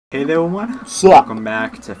Hey there everyone, Sup? welcome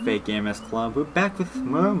back to Fake Gamers Club. We're back with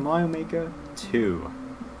more Mario Maker 2.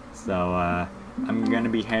 So, I'm gonna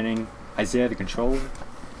be handing Isaiah the controller.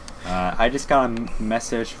 I just got a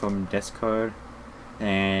message from Discord,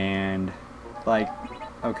 and, like,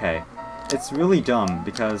 okay. It's really dumb,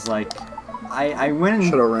 because, like, I went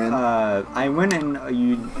in, I went in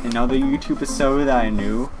another YouTube episode that I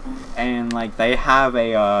knew, and, like, they have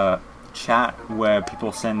a, chat where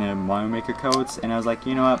people send their Mario Maker codes, and I was like,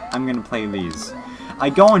 you know what, I'm gonna play these. I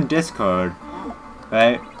go on Discord,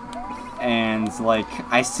 right, and like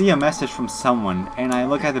I see a message from someone, and I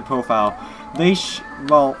look at the profile.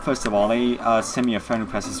 Well, first of all, they sent me a friend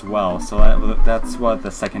request as well, so that's what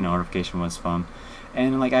the second notification was from.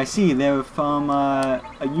 And like I see they're from a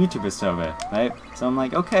YouTuber server, right? So I'm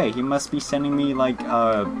like, okay, he must be sending me like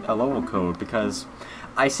a level code, because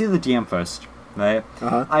I see the DM first. Right?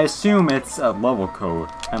 I assume it's a level code.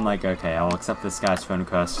 I'm like, okay, I'll accept this guy's friend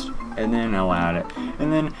request, and then I'll add it. And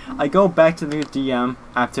then I go back to the DM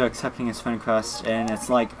after accepting his friend request, and it's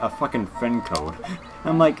like a fucking friend code.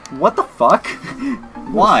 I'm like, what the fuck?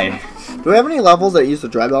 Why? Do we have any levels that use the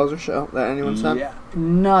dry browser shell that anyone sent? Yeah,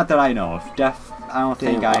 not that I know of. I don't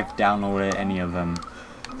think I've downloaded any of them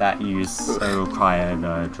that use or require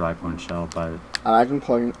dry point shell, but I've been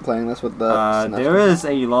playing this with the there is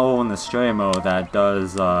a level in the story mode that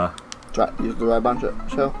does use the dry bunch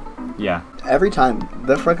shell. Yeah. Every time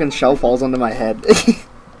the frickin' shell falls onto my head.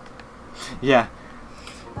 Yeah.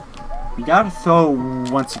 You gotta throw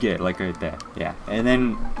once you get it, like right there. Yeah. And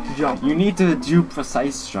then jump. You need to do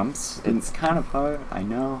precise jumps. It's kind of hard, I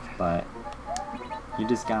know, but you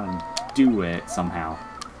just gotta do it somehow.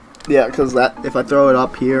 Yeah, because if I throw it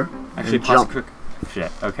up here, actually pause quick.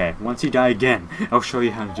 Shit. Okay. Once you die again, I'll show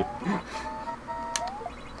you how to do.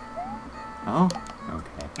 Oh.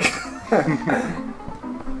 Okay.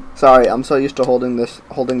 Sorry, I'm so used to holding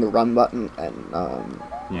the run button, and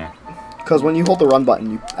yeah. Because when you hold the run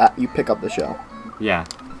button, you pick up the shell. Yeah.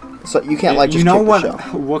 So you can't like just you know kick what the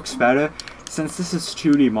shell. Works better? Since this is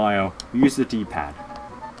 2D Mario, use the D-pad,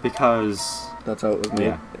 because that's how it was made.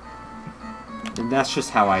 Yeah. And that's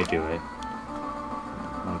just how I do it.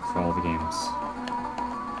 Like for all the games.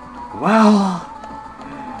 Well,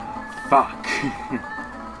 fuck.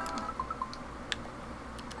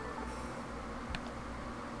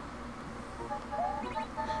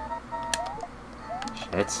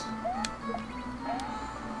 Shit.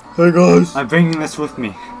 Hey guys. I'm bringing this with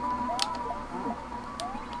me.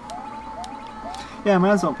 Yeah, I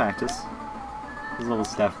might as well practice. This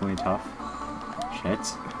level's definitely tough. Shit.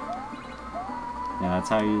 Yeah,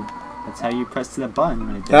 that's how you press the button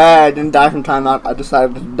right there. Yeah, I didn't die from timeout. I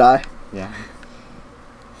decided to die. Yeah.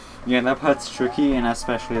 Yeah, that part's tricky, and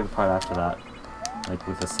especially the part after that. Like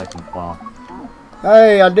with the second claw.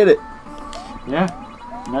 Hey, I did it. Yeah.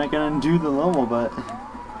 Not gonna do the level, but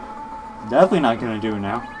definitely not gonna do it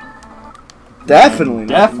now. Definitely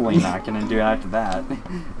not gonna do it after that.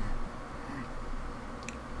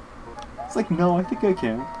 It's like, no, I think I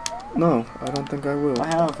can. No, I don't think I will. I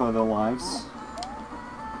have other lives.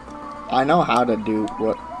 I know how to do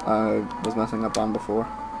what I was messing up on before,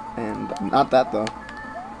 and not that though.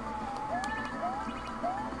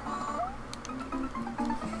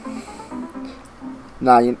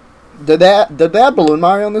 Nah, did they have Balloon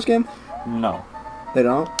Mario in this game? No. They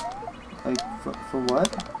don't? Like, for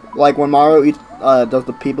what? Like when Mario does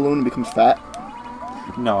the pea balloon and becomes fat?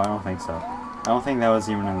 No, I don't think so. I don't think that was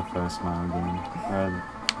even in the first Mario game.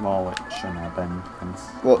 Well, it shouldn't have been.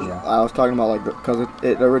 Well, yeah. I was talking about like because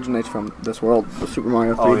it originates from this world, the Super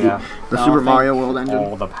Mario 3D, oh, yeah. the Super Mario World engine.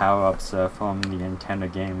 All the power-ups are from the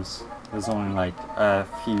Nintendo games. There's only like a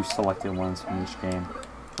few selected ones from each game.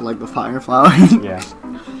 Like the fire flower. Yeah.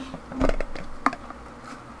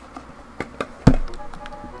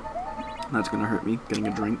 That's gonna hurt me getting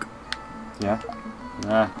a drink. Yeah.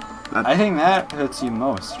 I think that hurts you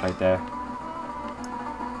most right there.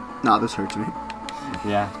 Nah, this hurts me.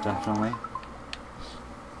 Yeah, definitely.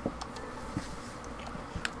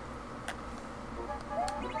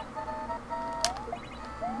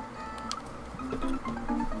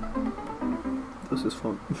 This is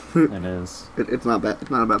fun. It is. It's not bad. It's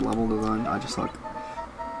not a bad level design. I just suck.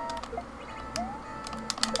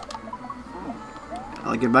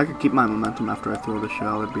 Like if I could keep my momentum after I throw the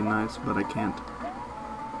shell, it'd be nice, but I can't.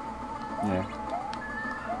 Yeah.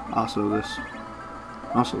 Also this.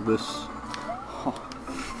 Oh.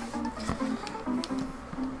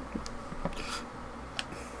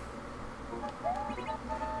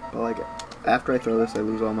 But like after I throw this, I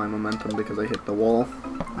lose all my momentum because I hit the wall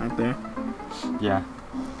right there. Yeah.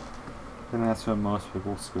 And that's what most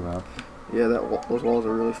people screw up. Yeah, those walls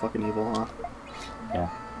are really fucking evil, huh? Yeah.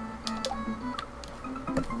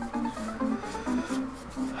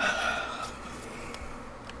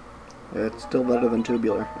 It's still better than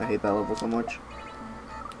Tubular. I hate that level so much.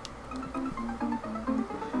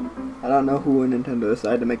 I don't know who in Nintendo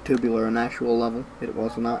decided to make Tubular an actual level. It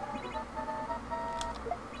was not.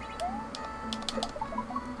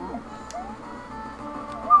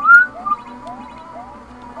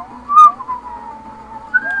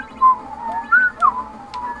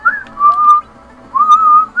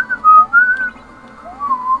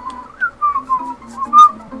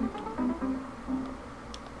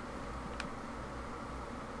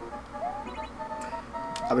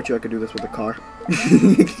 I bet you I could do this with a car.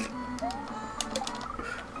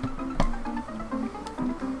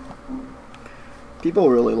 People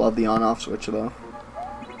really love the on-off switch, though.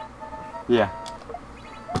 Yeah.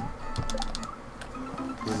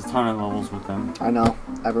 There's a ton of levels with them. I know.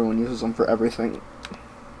 Everyone uses them for everything.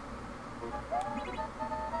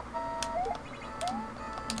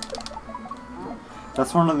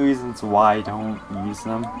 That's one of the reasons why I don't use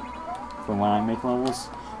them for when I make levels.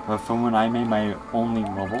 But from when I made my only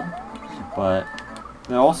level. But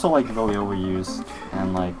they're also like really overused.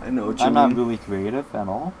 And like, I know what you I'm mean. not really creative at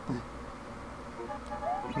all.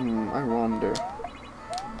 I wonder.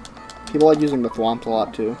 People like using the thwomps a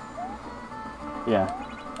lot too. Yeah.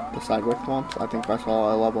 The sideways thwomps. I think I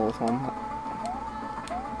saw a level with one.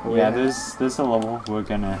 Oh, Yeah, there's a level we're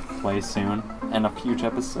gonna play soon, and a future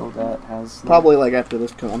episode that has probably like after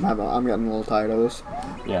this. Cause I'm getting a little tired of this.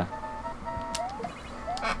 Yeah.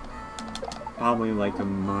 Probably like a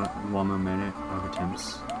 1 more minute of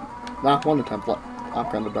attempts. Nah, one attempt left. I'm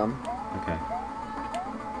kind of dumb. Okay.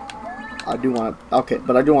 I do want to. Okay,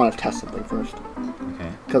 but I do want to test something first.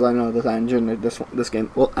 Okay. Because I know this engine, this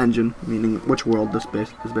game. Well, engine meaning which world this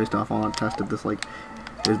is based off. I want to test if this like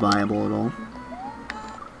is viable at all.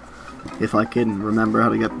 If I can remember how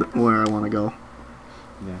to get where I want to go.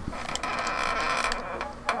 Yeah.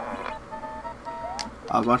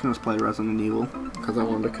 I was watching us play Resident Evil because I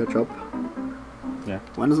wanted to catch up. Yeah.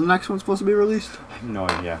 When is the next one supposed to be released? I have no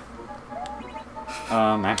idea.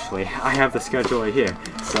 Actually, I have the schedule right here.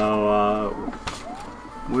 So,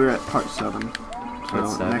 we're at part 7. So Part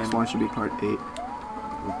 7? next one should be part 8.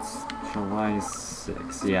 It's July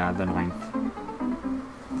 6th. Yeah, the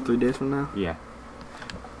 9th. 3 days from now? Yeah.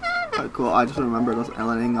 Alright, cool. I just remembered us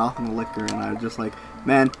letting off on the liquor, and I was just like,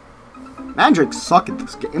 man, mandrakes suck at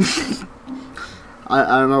this game.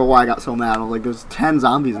 I don't know why I got so mad. I was like, there's 10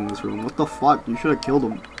 zombies in this room. What the fuck? You should have killed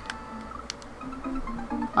them.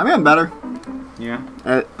 I'm getting better Yeah.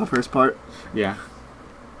 at the first part. Yeah.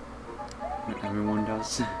 Everyone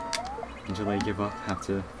does. Until they give up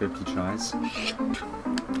after 50 tries.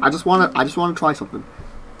 I just want to try something.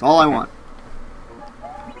 That's all I want.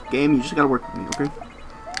 Game, you just gotta work with me, okay?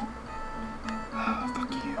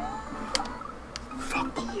 Fuck you.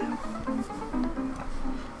 Fuck you.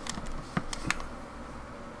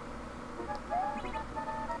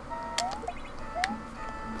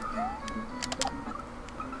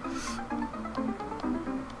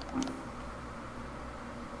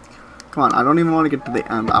 Come on, I don't even want to get to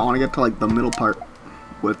the end. I want to get to like the middle part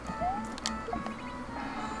with.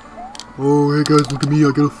 Oh, hey guys, look at me!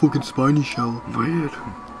 I got a fucking spiny shell. Weird.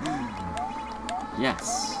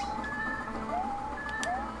 Yes.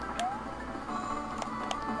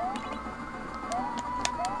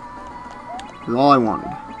 That's all I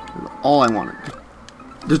wanted. That's all I wanted.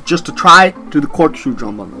 Just to try to do the corkscrew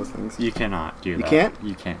jump on those things. You cannot do that. You can't?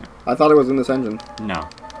 You can't. I thought it was in this engine. No.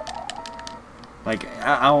 Like,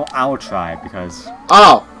 I'll try because...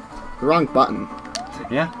 Oh! The wrong button.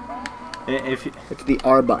 Yeah. If you, It's the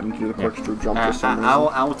R button to do the corkscrew jump for some reason.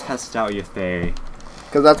 I'll test out your theory.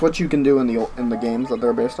 Because that's what you can do in the games that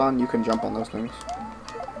they're based on. You can jump on those things.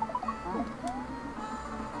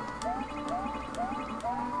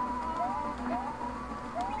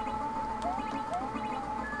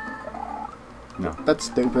 No. That's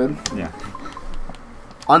stupid. Yeah.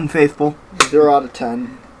 Unfaithful. 0 out of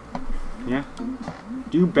 10. Yeah.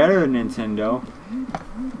 Do better, Nintendo.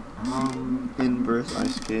 Inverse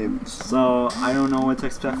ice skates. So, I don't know what to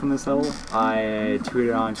expect from this level. I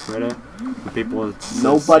tweeted on Twitter. People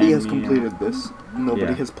Nobody has send me, completed this.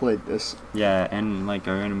 Nobody yeah. has played this. Yeah, and like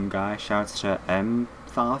a random guy shouts to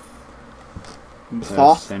Thoth. They're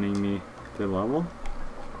Thoth? sending me the level.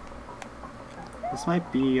 This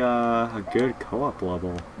might be a good co-op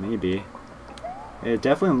level, maybe. It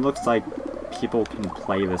definitely looks like people can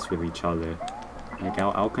play this with each other. Like,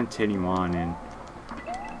 I'll continue on, and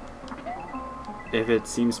if it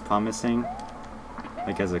seems promising,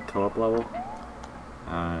 like as a co-op level,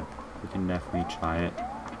 we can definitely try it.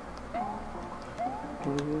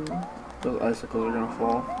 Those icicles are gonna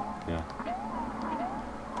fall. Yeah.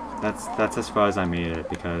 That's as far as I made it,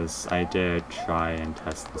 because I did try and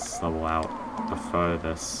test this level out before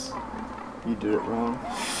this. You did it wrong.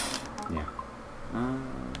 Yeah.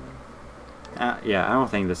 Yeah, I don't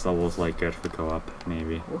think this level is like good for co-op.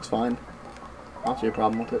 Maybe. Looks fine. I don't see a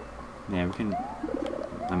problem with it. Yeah, we can.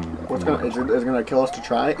 I mean. Is it gonna kill us to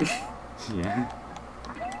try it? Yeah.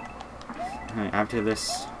 Alright, after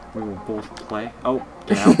this, we will both play. Oh,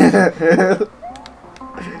 get out.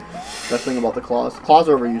 Best thing about the claws. Claws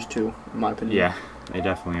are overused too, in my opinion. Yeah, they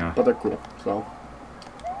definitely are. But they're cool, so.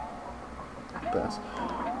 Pass.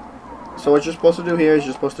 So what you're supposed to do here is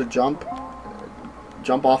you're supposed to jump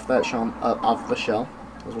off that shell, off the shell.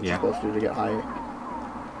 That's what you're supposed to do to get higher.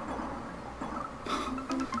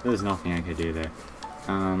 There's nothing I could do there.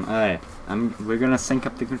 Alright, we're gonna sync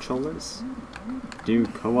up the controllers. Do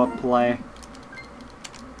co-op play.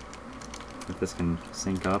 If this can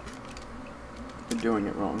sync up. You're doing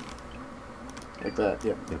it wrong. Like that,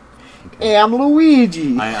 yep. Okay. Hey, I'm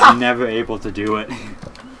Luigi! I'm never able to do it.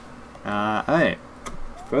 Alright.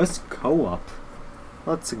 First co-op.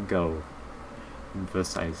 Let's go.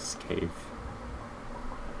 This ice cave.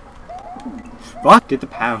 Fuck! Get the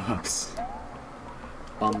power-ups.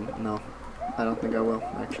 No. I don't think I will,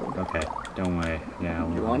 actually. Okay, don't worry. Yeah,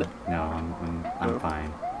 you want it? No, I'm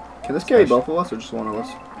fine. Can this carry both of us or just one of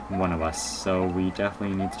us? One of us, so we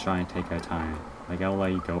definitely need to try and take our time. Like, I'll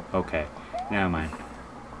let you go. Okay, never mind.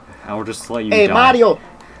 I'll just let you die. Hey, Mario!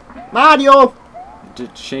 Mario!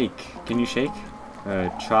 Just shake. Can you shake?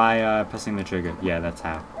 Try pressing the trigger. Yeah, that's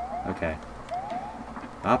how. Okay.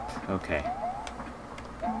 Up. Okay.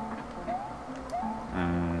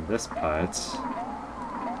 This part.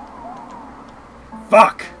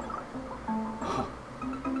 Fuck!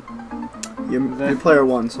 You're player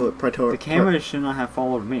one, so it the camera should not have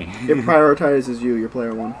followed me. It prioritizes you, you're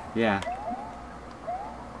player one. Yeah.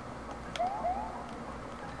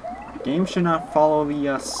 Game should not follow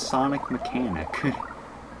the Sonic mechanic.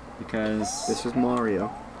 Because... This is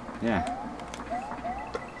Mario. Yeah.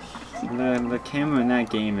 The camera in that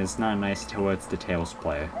game is not nice towards the Tails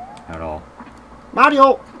player at all.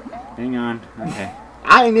 Mario! Hang on. Okay.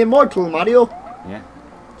 I am immortal, Mario! Yeah.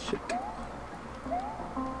 Shit.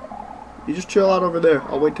 You just chill out over there.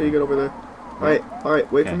 I'll wait till you get over there.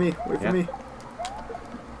 Alright, wait for me. Wait for me.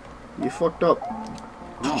 You fucked up.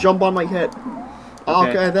 Just jump on my head.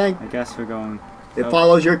 Okay, thank. I guess we're going. It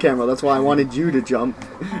follows your camera. That's why I wanted you to jump.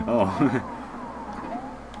 Oh.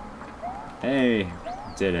 Hey,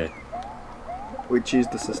 did it. We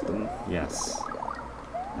cheesed the system. Yes.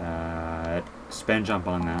 Spin jump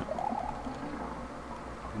on that.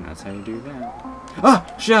 And that's how you do that. Ah!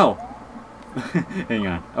 Shell! Hang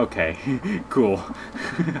on. Okay. Cool.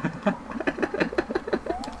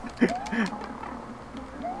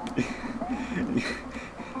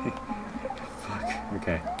 Fuck.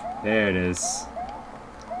 Okay. There it is.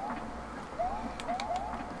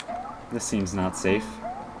 This seems not safe.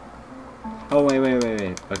 Oh,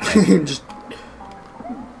 wait. Okay. Just...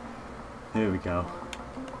 Here we go.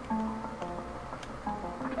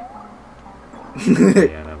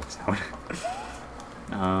 Yeah, that looks out.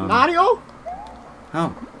 Mario?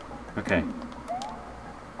 Oh. Okay.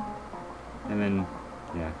 And then,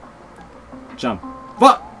 yeah. Jump.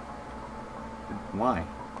 What? Why?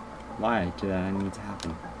 Why did that need to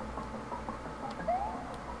happen?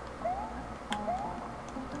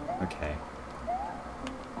 Okay.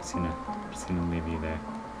 Just gonna leave you there.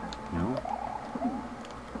 No?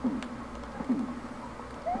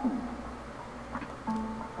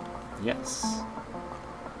 Yes.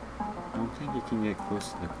 I don't think you can get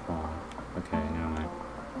close to the claw. Okay, never mind.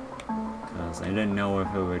 Because I didn't know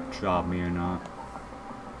if it would drop me or not.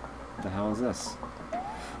 What the hell is this?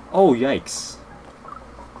 Oh, yikes.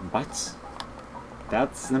 What?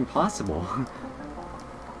 That's impossible.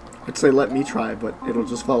 I'd say let me try, but it'll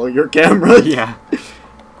just follow your camera. Yeah.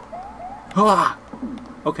 Ah!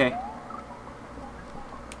 Okay.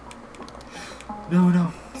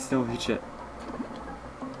 No. Still reach it.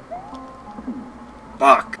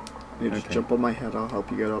 Fuck! You just jump on my head, I'll help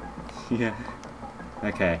you get up. Yeah.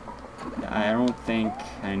 Okay. I don't think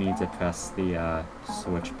I need to press the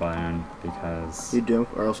switch button because... You do,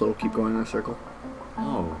 or else it'll keep going in a circle.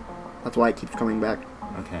 Oh. That's why it keeps coming back.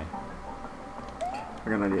 Okay. I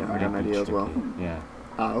got an idea as well. Yeah.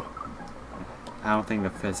 Ow. I don't think the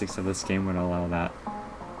physics of this game would allow that.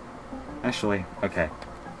 Actually, okay.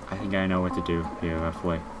 I think I know what to do here,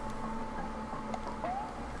 roughly.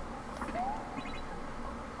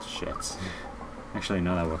 Shit. Actually,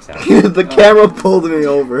 no, that works out. The camera pulled me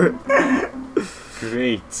over.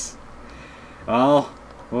 Great. Well,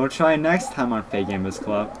 we'll try next time on Fake Gamers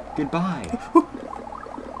Club. Goodbye.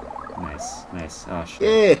 Nice. Nice. Oh shit.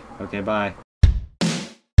 Yeah. Okay, bye.